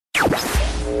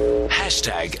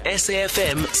Hashtag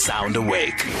SAFM Sound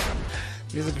Awake.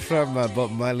 Music from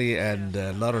Bob Marley and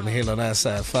Lauren Hill on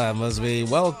SAFM as we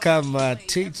welcome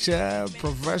teacher,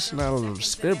 professional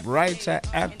script writer,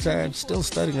 actor, and still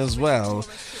studying as well,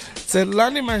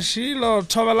 Tselane Mashilo.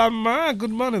 Tobalama,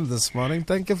 good morning this morning.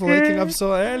 Thank you for waking up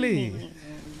so early.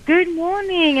 Good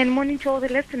morning, and morning to all the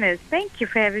listeners. Thank you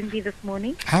for having me this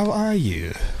morning. How are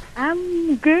you?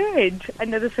 I'm good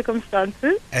under the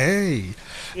circumstances. Hey.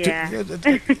 Yeah.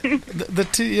 The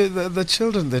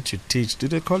children that you teach, do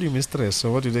they call you Mistress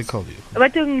or what do they call you?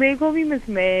 But they call me Miss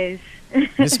Mash.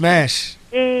 Miss Mash.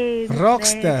 Hey, Miss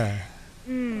Rockstar.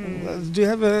 Mash. Do you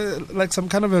have some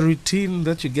kind of a routine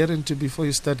that you get into before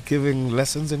you start giving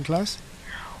lessons in class?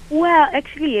 Well,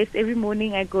 actually, yes. Every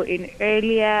morning I go in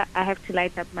earlier. I have to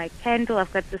light up my candle.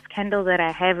 I've got this candle that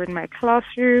I have in my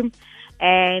classroom.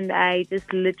 And I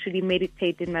just literally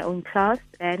meditate in my own class.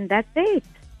 And that's it.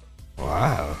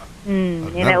 Wow.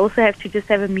 And I also have to just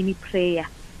have a mini prayer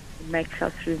in my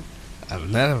classroom. I've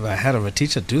never had a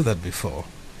teacher do that before.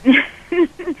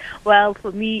 Well,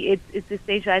 for me, it's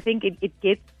essential. I think it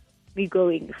gets me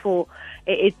going.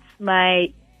 It's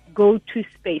my go-to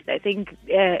space. I think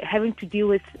having to deal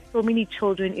with so many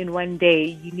children in one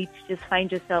day, you need to just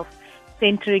find yourself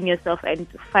centering yourself and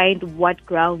find what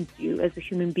grounds you as a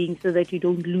human being so that you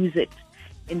don't lose it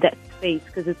in that space,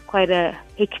 because it's quite a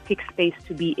hectic space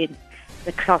to be in.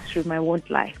 The classroom, I won't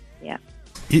lie. Yeah.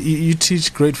 You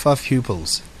teach grade 5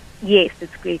 pupils? Yes,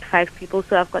 it's grade 5 pupils.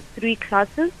 So I've got 3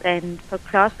 classes, and per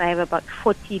class I have about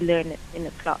 40 learners in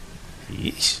a class.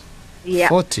 Yeesh. Yeah.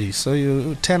 40, so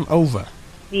you're 10 over.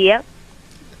 Yeah.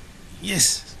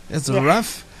 Yes, it's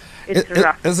rough. It's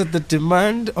rough. Is it the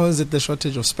demand or is it the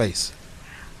shortage of space?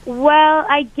 Well,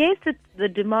 I guess it's the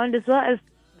demand as well as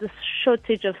the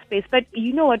shortage of space. But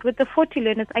you know what? With the 40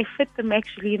 learners, I fit them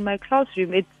actually in my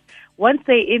classroom. It's once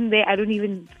they're in there, I don't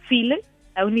even feel it.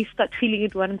 I only start feeling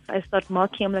it once I start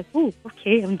marking. I'm like, oh,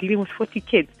 okay, I'm dealing with 40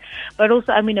 kids. But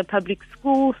also, I'm in a public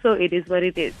school, so it is what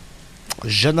it is.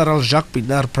 General Jacques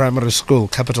Pinar Primary School,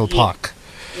 Capital Park.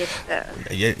 Yes, sir.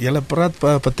 Julle praat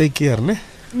partykeer, ne?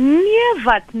 Nee,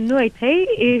 wat nooit, hey?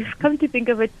 If come to think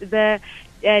of it, the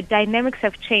dynamics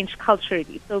have changed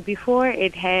culturally. So before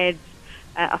it had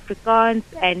Afrikaans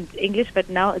and English, but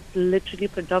now it's literally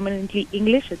predominantly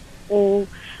English. It's all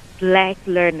black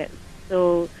learners.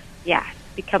 So, yeah,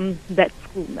 it's become that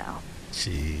school now.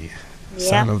 Gee,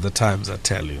 sign of the times, I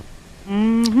tell you.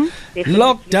 Definitely.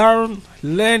 Lockdown,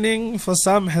 learning for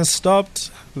some has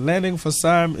stopped. Learning for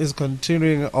some is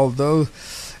continuing, although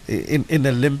in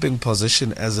a limping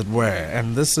position, as it were.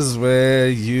 And this is where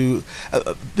you...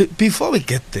 before we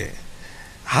get there,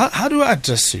 how do I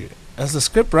address you? As a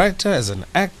scriptwriter, as an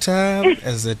actor,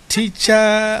 as a teacher,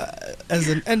 as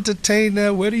an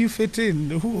entertainer, where do you fit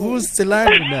in? Who's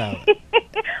Tselane now?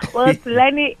 Well,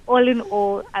 Tselane, all in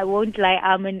all, I won't lie,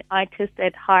 I'm an artist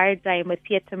at heart. I am a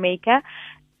theatre maker.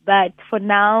 But for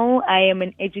now, I am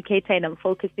an educator and I'm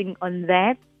focusing on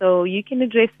that. So you can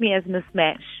address me as Miss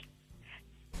Mash.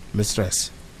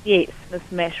 Mistress? Yes,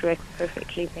 Miss Mash works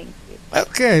perfectly, thank you.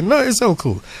 Okay, no, it's all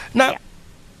cool. Now,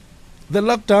 the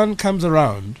lockdown comes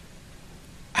around.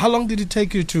 How long did it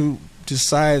take you to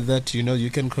decide that, you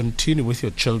can continue with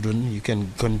your children, you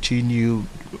can continue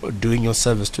doing your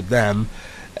service to them,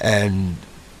 and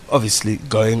obviously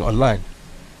going online?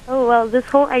 Oh, well, this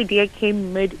whole idea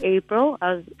came mid-April.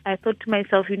 I thought to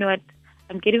myself, you know what,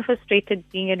 I'm getting frustrated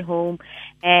being at home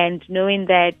and knowing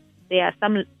that there are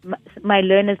some my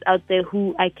learners out there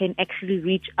who I can actually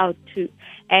reach out to.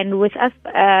 And with us,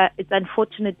 it's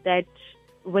unfortunate that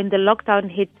when the lockdown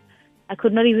hit, I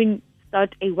could not even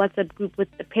start a WhatsApp group with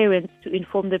the parents to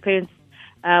inform the parents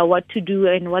what to do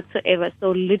and whatsoever.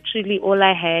 So literally all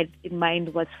I had in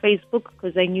mind was Facebook,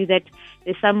 because I knew that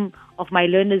there's some of my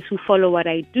learners who follow what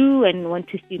I do and want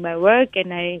to see my work.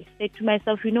 And I said to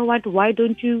myself, you know what, why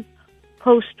don't you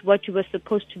post what you were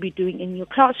supposed to be doing in your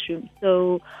classroom?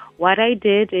 So what I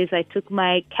did is I took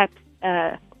my CAPS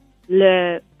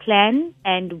plan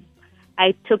and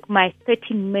I took my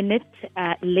 30-minute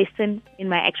lesson in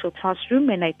my actual classroom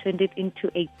and I turned it into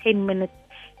a 10-minute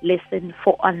lesson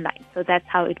for online. So that's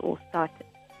how it all started.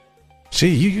 Gee,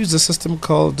 you use a system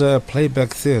called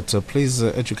playback theatre. Please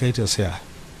educate us here.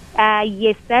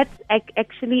 Yes, that's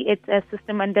actually it's a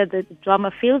system under the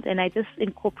drama field, and I just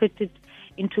incorporated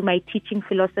into my teaching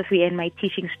philosophy and my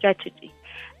teaching strategy.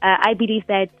 I believe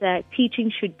that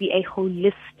teaching should be a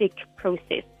holistic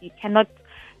process. You cannot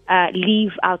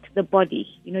leave out the body.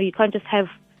 You can't just have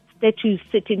statues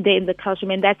sitting there in the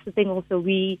classroom, and that's the thing also.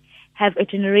 We have a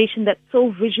generation that's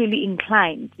so visually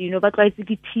inclined, but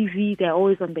basically TV, they're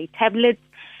always on their tablets,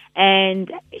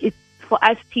 and it's for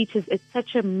us teachers, it's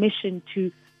such a mission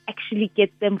to actually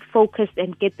get them focused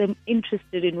and get them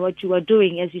interested in what you are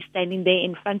doing as you're standing there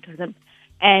in front of them.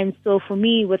 And so for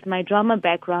me, with my drama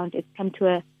background, it's come to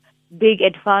a big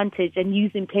advantage, and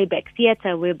using playback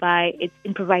theater, whereby it's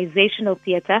improvisational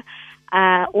theater.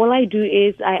 All I do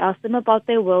is I ask them about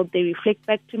their world, they reflect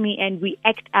back to me, and we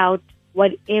act out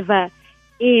whatever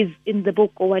is in the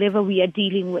book or whatever we are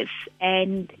dealing with.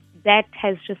 And that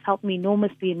has just helped me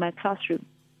enormously in my classroom.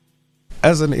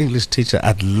 As an English teacher,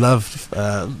 I'd love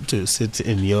to sit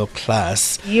in your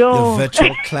class, Yo. your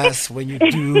virtual class, when you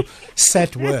do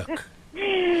set work.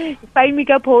 Find me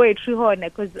a poetry honor,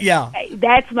 because Yeah.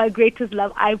 that's my greatest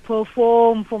love. I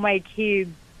perform for my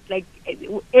kids. Like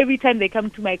every time they come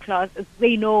to my class,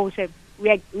 they know we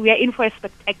are in for a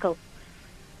spectacle.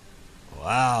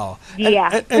 Wow.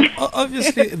 Yeah. And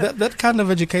obviously, that kind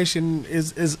of education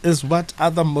is what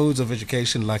other modes of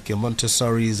education, like your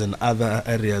Montessori's and other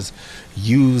areas,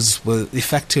 use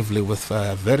effectively with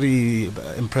very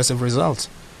impressive results.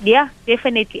 Yeah,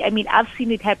 definitely. I mean, I've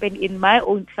seen it happen in my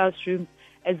own classroom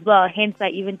as well. Hence, I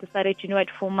even decided,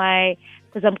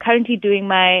 because I'm currently doing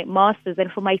my master's,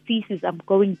 and for my thesis, I'm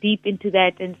going deep into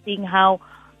that and seeing how,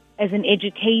 as an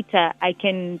educator, I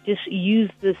can just use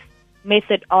this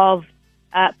method of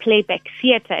playback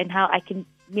theater, and how I can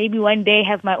maybe one day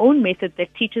have my own method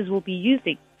that teachers will be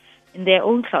using in their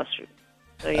own classroom.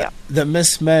 So, yeah. The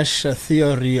mismatch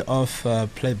theory of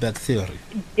playback theory.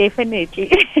 Definitely.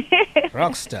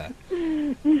 Rockstar.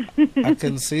 I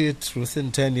can see it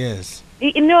within 10 years.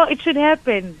 No, it should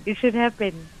happen. It should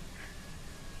happen.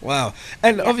 Wow.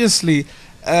 And obviously,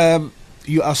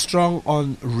 you are strong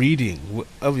on reading.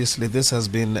 Obviously, this has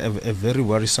been a very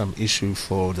worrisome issue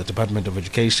for the Department of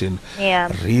Education.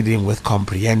 Yeah. Reading with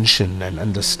comprehension and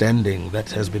understanding,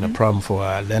 that has been a problem for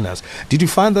our learners. Did you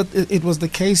find that it was the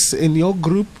case in your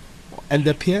group and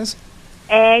their peers?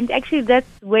 And actually, that's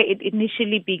where it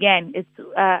initially began.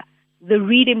 It's the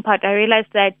reading part. I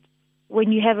realized that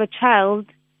when you have a child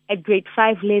at grade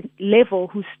 5 level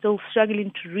who's still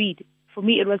struggling to read, for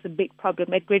me, it was a big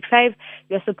problem. At grade 5,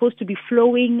 you're supposed to be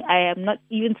flowing. I am not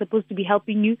even supposed to be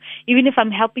helping you. Even if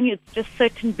I'm helping you, it's just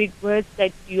certain big words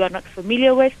that you are not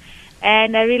familiar with.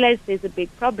 And I realized there's a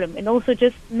big problem. And also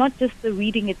just not just the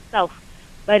reading itself,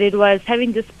 but it was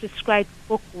having this prescribed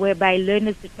book whereby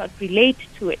learners did not relate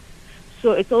to it.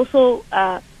 So it's also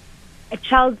a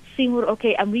child seeing, well,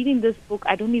 okay, I'm reading this book.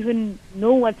 I don't even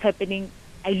know what's happening.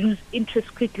 I lose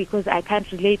interest quickly because I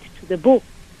can't relate to the book.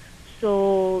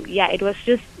 So, yeah, it was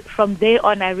just from there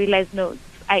on I realized, no,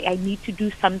 I need to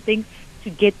do something to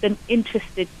get them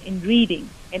interested in reading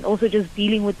and also just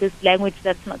dealing with this language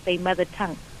that's not their mother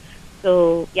tongue.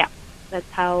 So, yeah, that's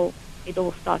how it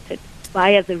all started,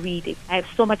 via the reading. I have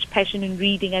so much passion in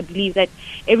reading. I believe that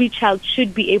every child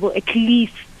should be able at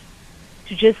least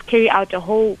to just carry out a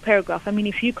whole paragraph. I mean,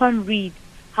 if you can't read,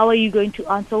 how are you going to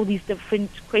answer all these different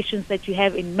questions that you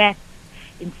have in math,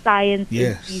 in science?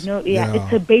 Yes.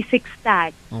 It's a basic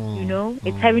start,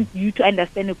 It's having you to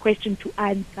understand a question to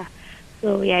answer.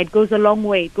 So, yeah, it goes a long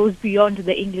way. It goes beyond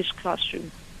the English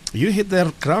classroom. You hit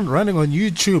the ground running on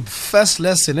YouTube. First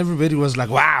lesson, everybody was like,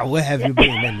 wow, where have you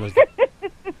been?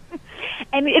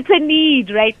 And it's a need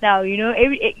right now,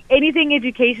 anything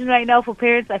education right now for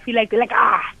parents, I feel like they're like,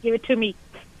 give it to me.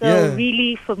 So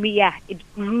really, for me, it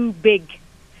grew big.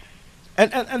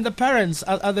 And the parents,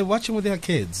 are they watching with their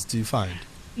kids, do you find?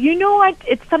 You know what?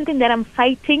 It's something that I'm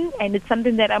fighting, and it's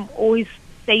something that I'm always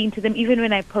saying to them, even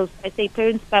when I post. I say,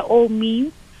 parents, by all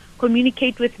means,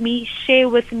 communicate with me, share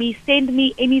with me, send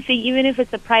me anything, even if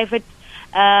it's a private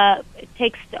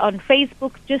text on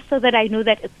Facebook, just so that I know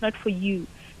that it's not for you.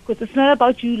 Because it's not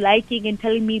about you liking and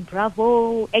telling me,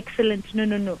 bravo, excellent.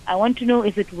 No. I want to know,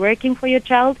 is it working for your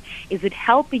child? Is it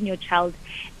helping your child?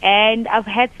 And I've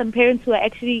had some parents who are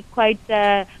actually quite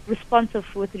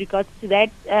responsive with regards to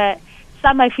that.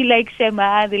 Some I feel like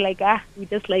Shema, they're like, we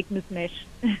just like Miss Mesh.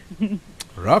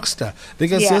 Rockstar.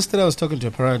 Because yesterday I was talking to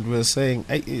a parent, we were saying,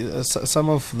 some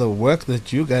of the work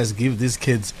that you guys give these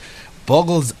kids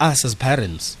boggles us as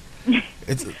parents.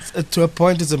 It's to a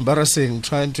point it's embarrassing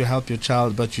trying to help your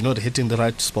child, but you're not hitting the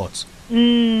right spots.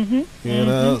 You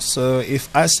know, so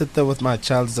if I sit there with my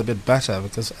child, it's a bit better,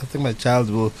 because I think my child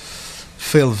will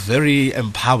feel very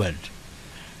empowered.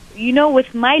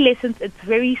 With my lessons, it's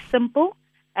very simple.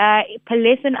 Per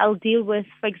lesson, I'll deal with,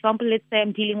 for example, let's say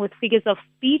I'm dealing with figures of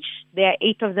speech. There are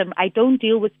 8 of them. I don't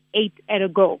deal with 8 at a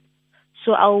go.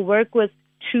 So I'll work with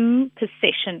 2 per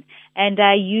session. And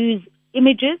I use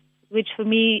images, which for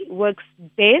me works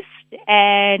best.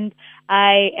 And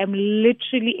I am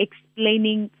literally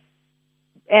explaining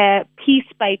piece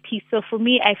by piece. So for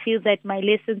me, I feel that my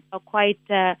lessons are quite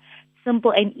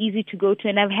simple and easy to go to.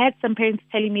 And I've had some parents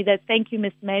telling me that, thank you,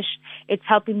 Miss Mesh, it's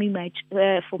helping me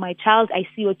for my child. I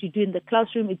see what you do in the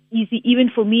classroom. It's easy, even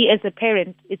for me as a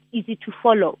parent, it's easy to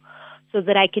follow so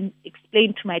that I can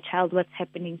explain to my child what's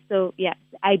happening. So, yeah,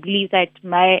 I believe that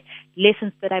my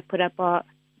lessons that I put up are,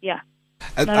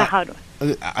 not a hard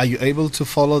one. Are you able to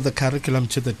follow the curriculum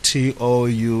to the T, or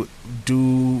you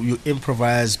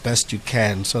improvise best you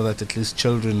can so that at least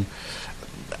children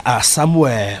are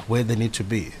somewhere where they need to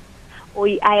be?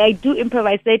 I do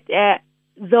improvise that,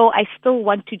 though I still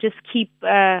want to just keep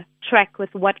track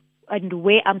with what and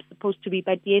where I'm supposed to be.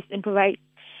 But yes, improvise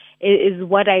is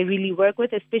what I really work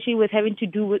with, especially with having to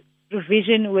do with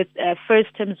revision with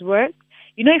first term's work.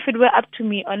 You know, if it were up to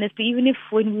me, honestly, even if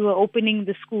when we were opening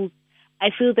the schools, I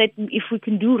feel that if we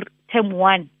can do term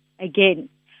 1 again,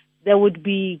 that would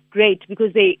be great,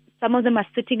 because some of them are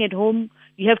sitting at home.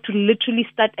 You have to literally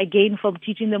start again from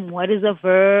teaching them what is a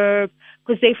verb,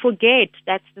 because they forget.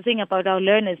 That's the thing about our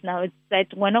learners now. It's that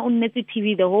we're not on the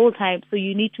TV the whole time, so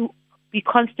you need to be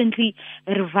constantly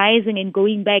revising and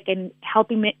going back and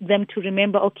helping them to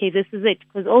remember, okay, this is it.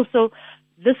 Because also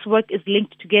this work is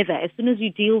linked together. As soon as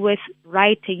you deal with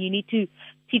writing, you need to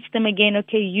teach them again,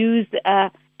 okay, use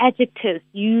adjectives,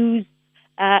 use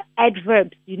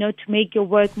adverbs, to make your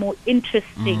work more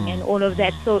interesting and all of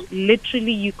that. So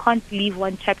literally you can't leave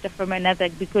one chapter from another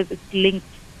because it's linked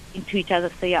into each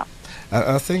other. So yeah.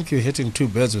 I think you're hitting two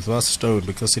birds with one stone,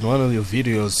 because in one of your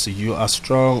videos you are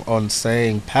strong on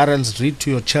saying parents, read to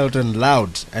your children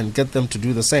loud and get them to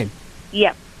do the same.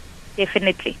 Yeah,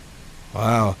 definitely.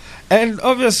 Wow. And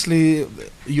obviously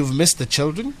you've missed the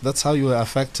children. That's how you were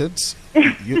affected.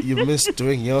 You missed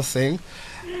doing your thing.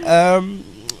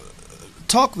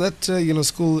 Talk that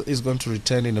school is going to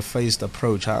return in a phased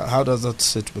approach. How does that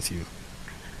sit with you?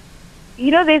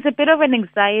 There's a bit of an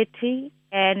anxiety,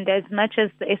 and as much as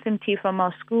the SMT from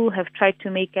our school have tried to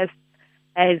make us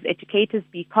as educators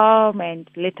be calm and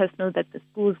let us know that the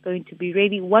school is going to be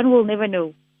ready, one will never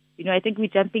know. I think we're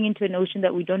jumping into an ocean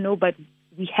that we don't know, but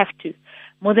we have to.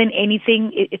 More than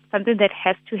anything, it's something that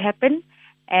has to happen,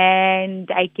 and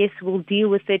I guess we'll deal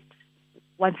with it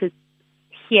once it's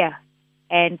here.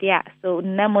 And so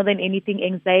now more than anything,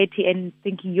 anxiety and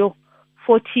thinking,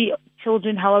 40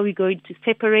 children, how are we going to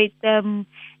separate them?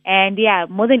 And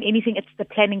more than anything, it's the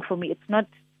planning for me. It's not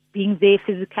being there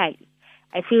physically.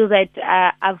 I feel that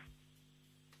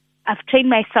I've trained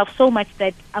myself so much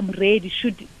that I'm ready.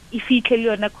 If he tell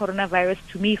you on a coronavirus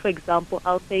to me, for example,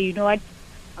 I'll say, you know what,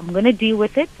 I'm going to deal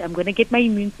with it. I'm going to get my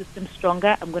immune system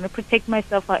stronger. I'm going to protect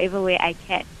myself however way I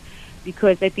can.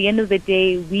 Because at the end of the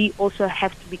day, we also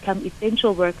have to become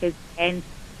essential workers, and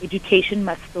education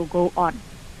must still go on.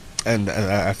 And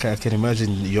I can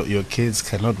imagine your kids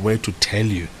cannot wait to tell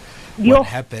you what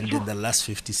happened in the last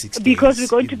 56 days. Because we're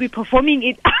going to be performing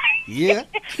it. Yeah.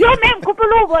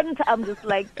 I'm just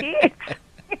like, yes.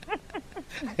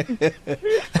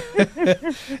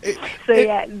 So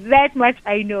that much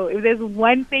I know. If there's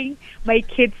one thing, my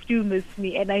kids do miss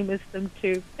me, and I miss them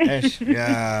too.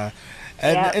 Yeah.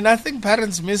 And I think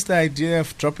parents miss the idea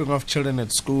of dropping off children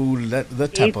at school,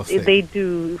 that type of thing. They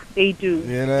do.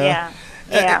 Yeah.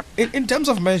 In terms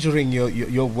of measuring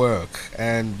your work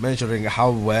and measuring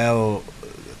how well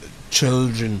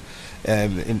children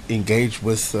engage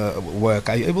with work,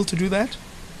 are you able to do that?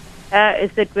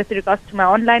 Is it with regards to my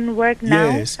online work now,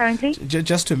 yes, currently?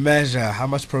 Just to measure how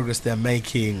much progress they're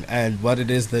making and what it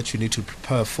is that you need to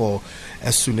prepare for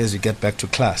as soon as you get back to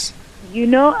class.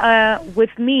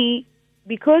 With me,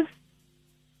 because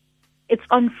it's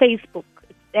on Facebook,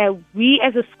 we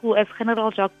as a school, as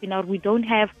General Jacques Pinaar, we don't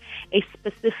have a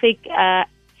specific app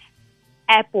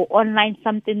or online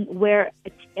something where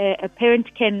a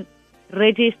parent can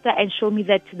register and show me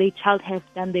that their child has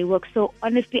done their work. So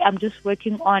honestly, I'm just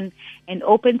working on an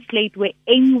open slate where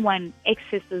anyone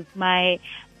accesses my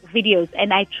videos,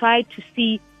 and I try to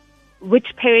see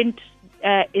which parent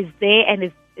is there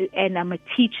and I'm a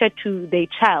teacher to their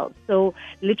child. So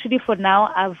literally for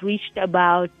now, I've reached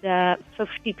about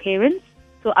 50 parents.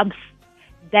 So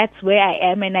that's where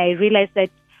I am, and I realize that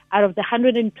out of the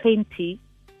 120,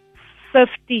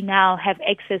 50 now have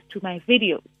access to my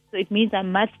videos. So it means I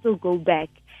must still go back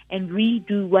and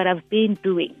redo what I've been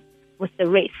doing with the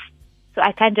rest. So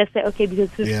I can't just say, okay, because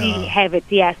 50 have it.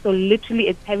 Yeah, so literally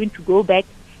it's having to go back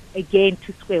again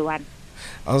to square one.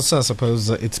 Also, I suppose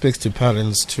it speaks to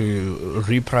parents to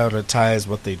reprioritize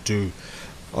what they do.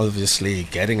 Obviously,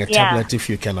 getting a tablet if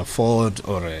you can afford,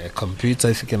 or a computer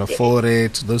if you can afford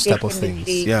it, those type of things.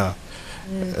 Yeah.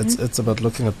 Mm-hmm. It's about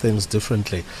looking at things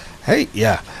differently. Hey,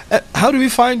 how do we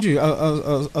find you,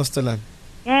 Tselane?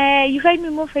 You find me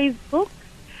on Facebook.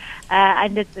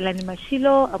 under Tselane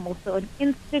Mashilo. I'm also on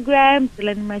Instagram,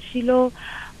 Tselane Mashilo.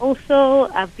 Also,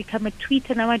 I've become a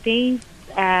tweeter nowadays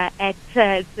at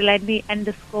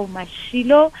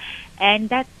Tselane_Mashilo. And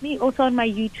that's me also on my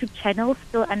YouTube channel,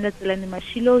 still under Tselane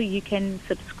Mashilo. You can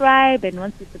subscribe, and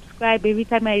once you subscribe, every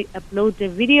time I upload a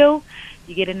video,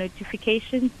 you get a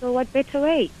notification. So what better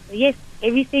way? So yes,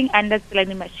 everything under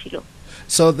Tselane Mashilo.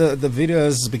 So the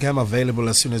videos become available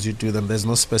as soon as you do them. There's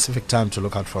no specific time to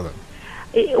look out for them.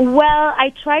 Well, I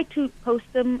try to post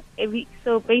them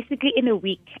so basically in a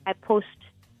week, I post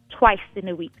twice in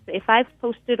a week. So if I've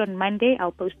posted on Monday,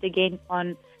 I'll post again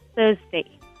on Thursday.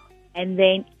 And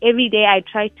then every day I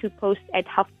try to post at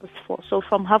 4:30. So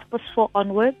from 4:30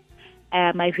 onwards,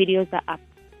 my videos are up.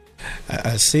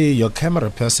 I see your camera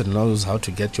person knows how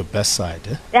to get your best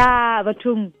side. Eh? But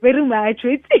very much.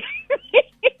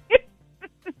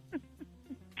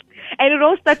 And it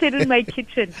all started in my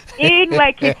kitchen. In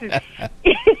my kitchen.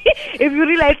 If you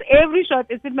realize, every shot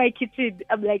is in my kitchen.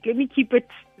 I'm like, let me keep it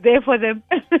there for them.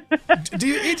 Do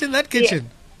you eat in that kitchen?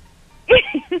 Yeah.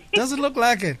 Doesn't look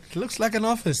like it. It looks like an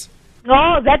office.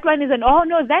 Oh, that one is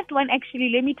that one actually,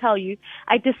 let me tell you,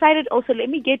 I decided also,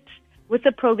 let me get with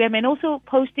the program and also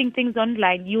posting things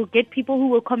online. You'll get people who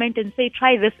will comment and say,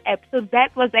 try this app. So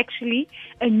that was actually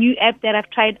a new app that I've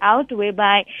tried out,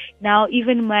 whereby now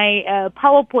even my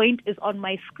PowerPoint is on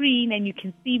my screen and you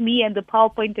can see me and the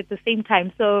PowerPoint at the same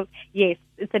time. So yes,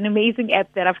 it's an amazing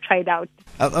app that I've tried out.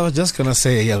 I was just going to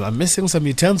say, yeah, I'm missing some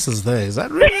utensils there. Is that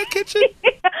really a kitchen?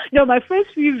 No, my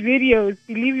first few videos,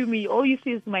 believe you me, all you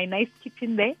see is my nice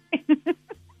kitchen there.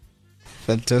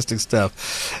 Fantastic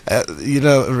stuff.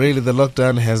 Really the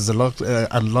lockdown has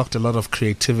unlocked a lot of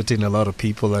creativity in a lot of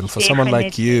people, and for someone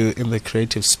like you in the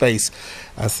creative space,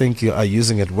 I think you are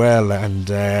using it well, and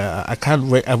I can't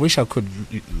wait. I wish I could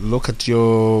look at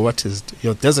your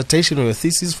dissertation or your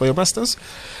thesis for your masters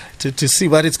to see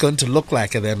what it's going to look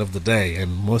like at the end of the day,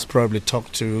 and most probably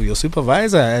talk to your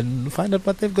supervisor and find out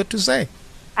what they've got to say.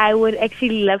 I would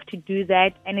actually love to do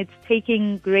that, and it's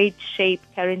taking great shape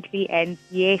currently, and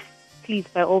yes, please,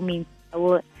 by all means, I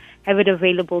will have it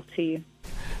available to you.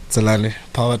 Tselane,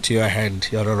 power to your hand.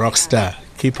 You're a rock star.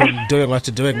 Keep on doing what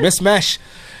you're doing. Miss Mash,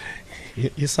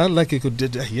 you sound like you could,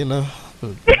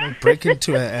 break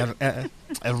into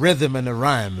a rhythm and a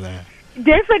rhyme there.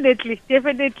 Definitely.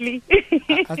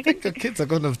 I think the kids are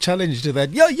going to challenge to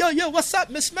that. Yo, what's up,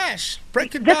 Miss Mash?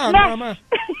 Break it down, mama.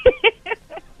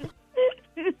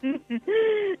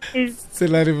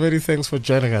 Tselane, many thanks for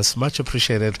joining us. Much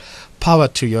appreciated. Power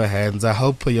to your hands. I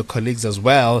hope your colleagues as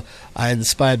well are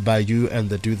inspired by you and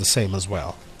they do the same as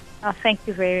well. Oh, thank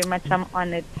you very much. I'm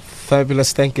honored.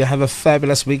 Fabulous. Thank you. Have a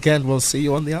fabulous weekend. We'll see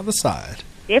you on the other side.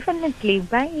 Definitely.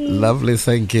 Bye. Lovely.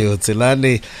 Thank you.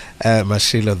 Tselane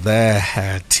Mashilo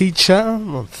there. Teacher,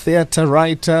 theatre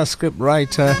writer, script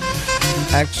writer,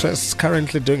 actress,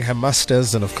 currently doing her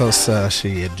masters, and of course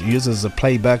she uses a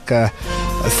playback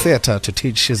theatre to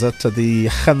teach. She's at the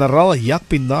General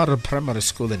Yakpinar Primary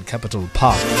School in Capital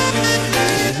Park.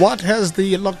 What has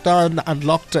the lockdown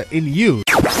unlocked in you?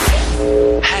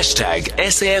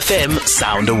 #SAFM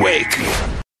Sound Awake.